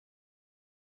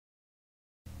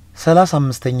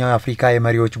35ኛው የአፍሪካ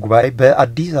የመሪዎች ጉባኤ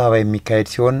በአዲስ አበባ የሚካሄድ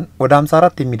ሲሆን ወደ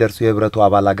 54 የሚደርሱ የህብረቱ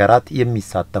አባል ሀገራት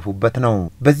የሚሳተፉበት ነው።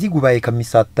 በዚህ ጉባኤ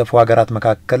ከሚሳተፉ ሀገራት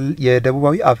መካከል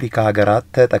የደቡባዊ አፍሪካ ሀገራት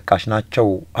ተጠቃሽ ናቸው።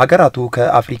 ሀገራቱ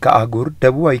ከአፍሪካ አህጉር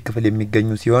ደቡባዊ ክፍል የሚገኙ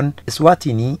ሲሆን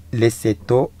ስዋቲኒ፣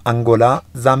 ሌሴቶ፣ አንጎላ፣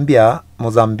 ዛምቢያ፣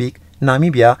 ሞዛምቢክ፣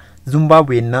 ናሚቢያ፣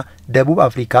 ዚምባብዌና ደቡብ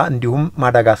አፍሪካ እንዲሁም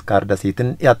ማዳጋስካር ደሴትን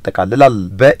ያጠቃልላል።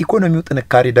 በኢኮኖሚው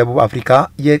ጥንካሬ ደቡብ አፍሪካ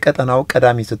የቀጠናው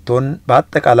ቀዳሚ ስትሆን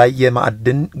በአጠቃላይ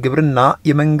የማዕድን ግብርና፣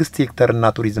 የመንግስት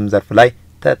ሴክተርና ቱሪዝም ዘርፍ ላይ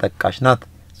ተጠቃሽ ናት።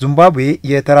 ዚምባብዌ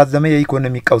የተራዘመ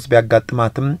የኢኮኖሚ ቀውስ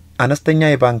ቢያጋጥማትም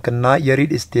አነስተኛ የባንክና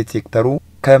የሪል ስቴት ሴክተሩ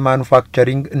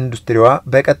ከማኑፋክቸሪንግ ኢንዱስትሪዋ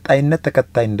በቀጣይነት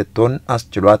ተከታይ እንድትሆን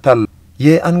አስችሏታል።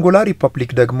 የአንጎላ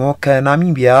ሪፐብሊክ ደግሞ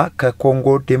ከናሚቢያ፣ ከኮንጎ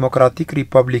ዴሞክራቲክ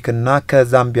ሪፐብሊክና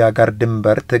ከዛምቢያ ጋር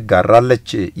ድንበር ትጋራለች።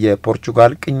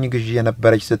 የፖርቹጋል ቅኝ ግዢ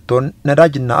የነበረች ስትሆን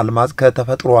ነዳጅና አልማዝ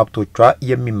ከተፈጥሮ ሀብቶቿ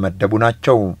የሚመደቡ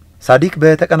ናቸው። ሳዲክ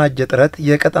በተቀናጀ ጥረት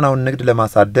የቀጠናውን ንግድ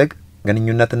ለማሳደግ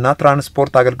ግንኙነትና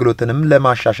ትራንስፖርት አገልግሎትንም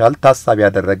ለማሻሻል ታሳቢ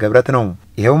ያደረገ ህብረት ነው።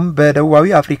 ይሄውም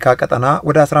በደቡባዊ አፍሪካ ቀጠና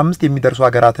ወደ 15 የሚደርሱ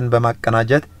ሀገራትን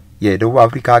በማቀናጀት የደቡብ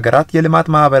አፍሪካ ሀገራት የልማት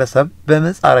ማህበረሰብ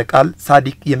በምህጻረ ቃል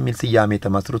ሳዲክ የሚል ስያሜ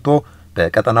ተመስርቶ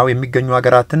በቀጠናው የሚገኙ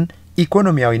ሀገራትን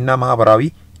ኢኮኖሚያዊና ማህበራዊ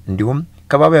እንዲሁም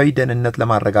ከባቢያዊ ደህንነት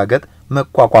ለማረጋገጥ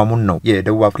መቋቋሙን ነው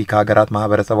የደቡብ አፍሪካ ሀገራት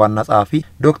ማህበረሰብ ዋና ጸሐፊ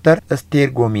ዶክተር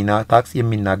ስቴር ጎሚና ታክስ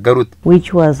የሚናገሩት።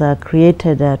 which was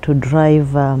created to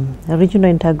drive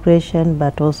regional integration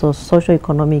but also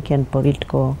socio-economic and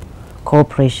political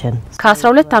cooperation.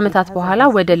 ከ12 ዓመታት በኋላ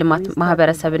ወደ ልማት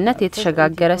ማህበረሰብነት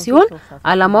የተሸጋገረ ሲሆን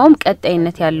አላማውም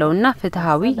ቀጣይነት ያለውና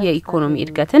ፍትሃዊ የኢኮኖሚ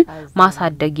እድገትን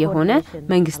ማሳደግ የሆነ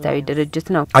መንግስታዊ ድርጅት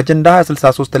ነው። አጀንዳ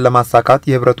 2063ን ለማሳካት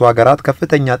የህብረቱ ሀገራት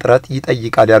ከፍተኛ ጥረት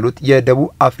ይጠይቃል ያሉት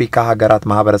የደቡብ አፍሪካ ሀገራት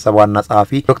ማህበረሰብ ዋና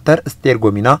ጸሐፊ ዶክተር ስቴር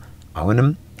ጎሚና አሁንም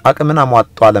አቅምን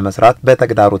አሟጧ ለመስራት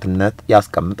በተግዳሮትነት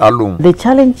ያስቀምጣሉ። The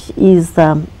challenge is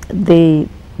the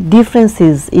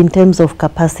differences in terms of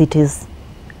capacities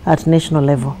at national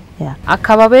level.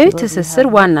 አካባቢያዊ ትስስር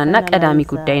ዋናና ቀዳሚ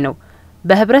ጉዳይ ነው።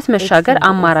 በህብረት መሻገር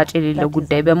አማራጭ የሌለው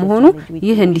ጉዳይ በመሆኑ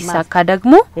ይህ እንዲሳካ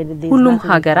ደግሞ ሁሉም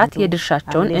ሀገራት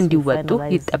የድርሻቸውን እንዲወጡ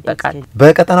ይጠበቃል።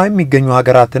 በቀጠናው የሚገኙ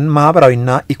ሀገራትን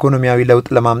ማህበራዊና ኢኮኖሚያዊ ለውጥ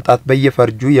ለማምጣት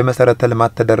በየፈርጁ የመሰረተ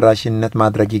ልማት ተደራሽነት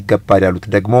ማድረግ ይገባል ያሉት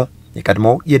ደግሞ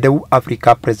የቀድሞው የደቡብ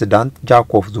አፍሪካ ፕሬዝዳንት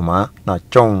ጃኮብ ዙማ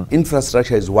ናቸው።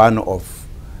 Infrastructure is one of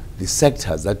the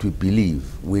sectors that we believe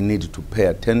we need to pay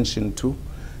attention to.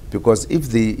 Because if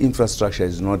the infrastructure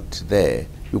is not there,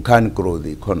 you can't grow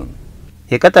the economy.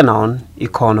 የቀጠናውን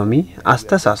ኢኮኖሚ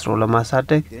አስተሳስሮ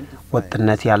ለማሳደግ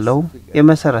ወጥነት ያለው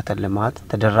የመሰረተ ልማት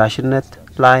ተደራሽነት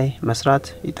ላይ መስራት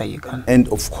ይጠይቃል። And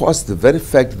of course the very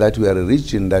fact that we are a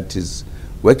region that is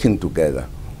working together,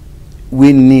 we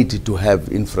need to have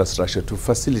infrastructure to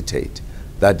facilitate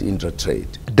that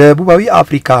intertrade. ደቡባዊ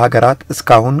አፍሪካ ሀገራት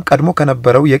እስካሁን ቀድሞ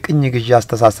ከነበረው የቅኝ ግዢ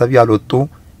አስተሳሰብ ያልወጡ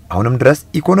አሁንም ድረስ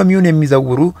ኢኮኖሚውን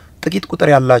የሚዘውሩ ጥቂት ቁጥር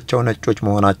ያላቸው ነጮች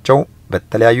መሆናቸው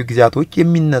በተለያዩ ጊዜያቶች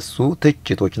የሚነሱ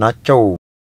ትችቶች ናቸው።